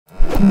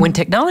When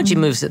technology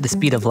moves at the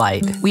speed of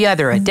light, we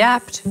either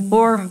adapt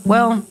or,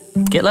 well,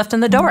 get left in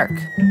the dark.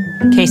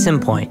 Case in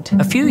point,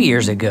 a few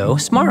years ago,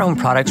 smart home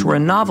products were a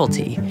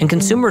novelty, and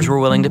consumers were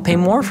willing to pay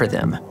more for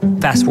them.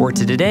 Fast forward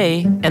to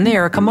today, and they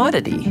are a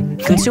commodity.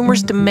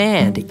 Consumers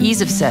demand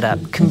ease of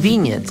setup,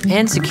 convenience,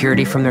 and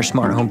security from their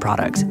smart home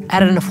products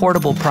at an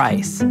affordable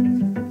price.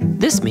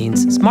 This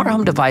means smart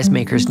home device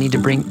makers need to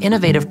bring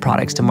innovative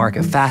products to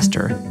market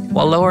faster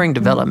while lowering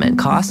development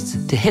costs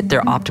to hit their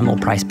optimal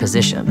price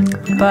position.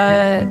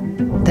 But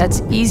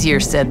that's easier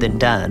said than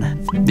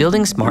done.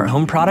 Building smart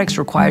home products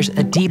requires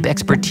a deep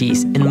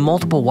expertise in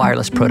multiple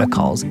wireless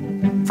protocols,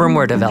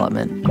 firmware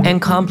development,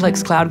 and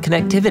complex cloud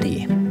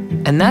connectivity.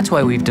 And that's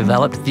why we've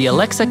developed the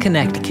Alexa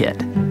Connect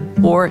Kit,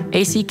 or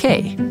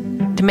ACK,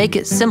 to make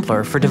it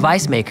simpler for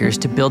device makers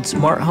to build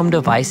smart home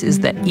devices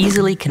that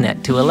easily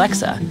connect to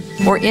Alexa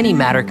or any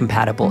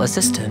Matter-compatible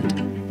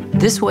assistant.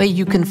 This way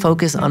you can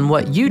focus on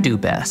what you do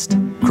best,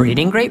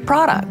 creating great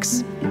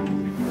products.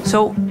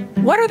 So,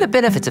 what are the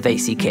benefits of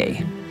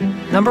ACK?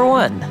 Number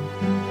 1,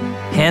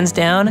 hands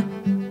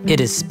down,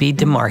 it is speed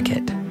to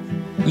market.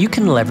 You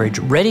can leverage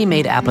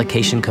ready-made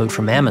application code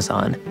from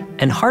Amazon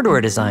and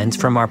hardware designs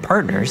from our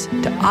partners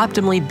to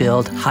optimally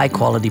build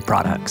high-quality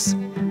products.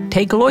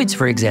 Take Lloyd's,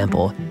 for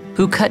example,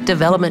 who cut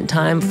development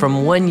time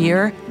from 1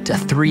 year to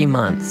 3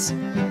 months.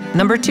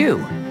 Number 2,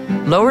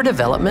 lower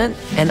development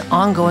and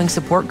ongoing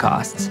support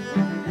costs.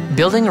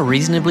 Building a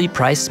reasonably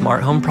priced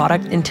smart home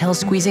product entails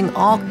squeezing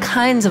all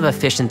kinds of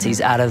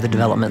efficiencies out of the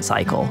development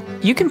cycle.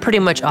 You can pretty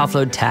much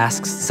offload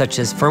tasks such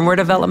as firmware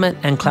development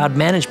and cloud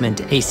management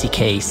to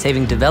ACK,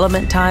 saving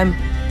development time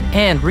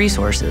and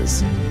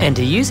resources. And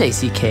to use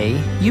ACK,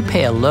 you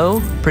pay a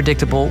low,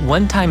 predictable,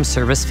 one-time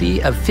service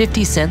fee of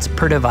 50 cents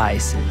per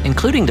device,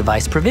 including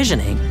device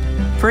provisioning.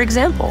 For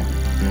example,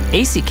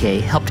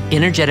 ACK helped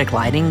Energetic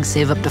Lighting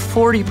save up to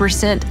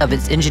 40% of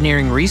its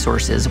engineering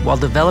resources while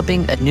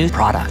developing a new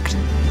product.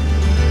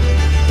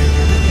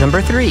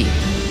 Number 3,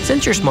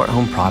 since your smart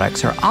home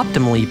products are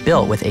optimally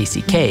built with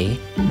ACK,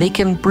 they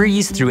can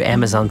breeze through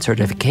Amazon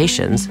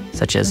certifications,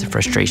 such as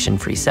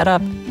Frustration-Free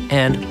Setup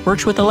and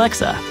Works with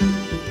Alexa.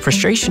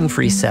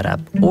 Frustration-Free Setup,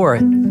 or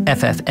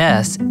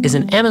FFS, is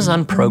an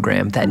Amazon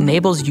program that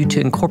enables you to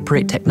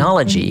incorporate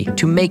technology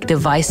to make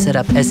device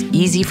setup as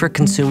easy for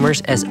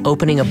consumers as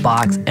opening a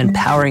box and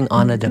powering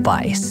on a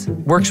device.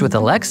 Works with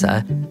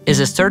Alexa is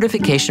a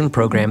certification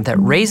program that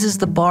raises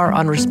the bar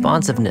on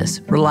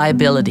responsiveness,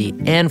 reliability,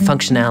 and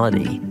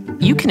functionality.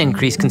 You can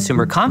increase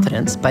consumer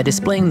confidence by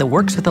displaying the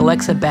Works with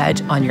Alexa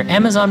badge on your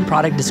Amazon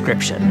product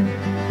description.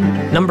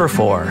 Number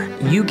 4,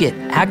 you get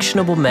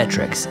actionable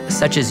metrics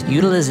such as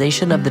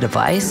utilization of the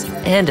device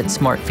and its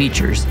smart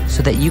features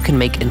so that you can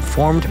make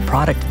informed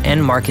product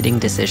and marketing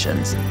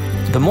decisions.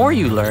 The more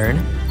you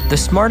learn, the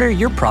smarter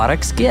your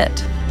products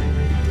get.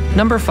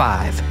 Number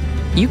 5,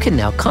 you can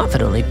now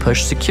confidently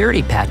push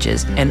security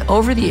patches and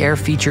over-the-air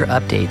feature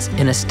updates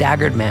in a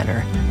staggered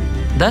manner,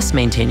 thus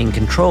maintaining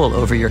control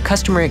over your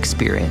customer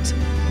experience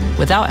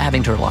without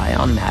having to rely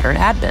on Matter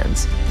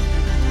admins.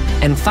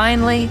 And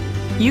finally,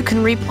 you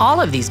can reap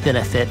all of these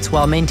benefits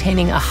while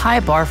maintaining a high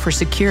bar for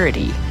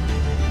security.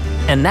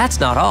 And that's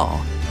not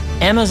all.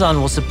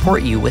 Amazon will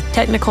support you with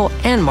technical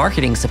and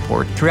marketing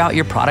support throughout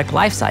your product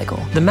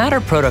lifecycle. The Matter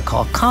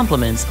protocol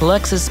complements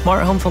Alexa's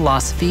smart home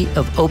philosophy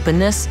of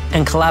openness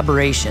and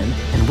collaboration,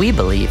 and we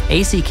believe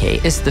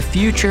ACK is the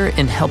future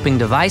in helping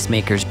device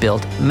makers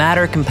build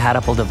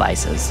Matter-compatible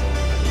devices.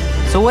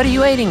 So what are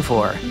you waiting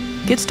for?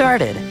 Get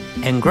started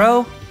and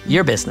grow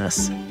your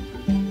business.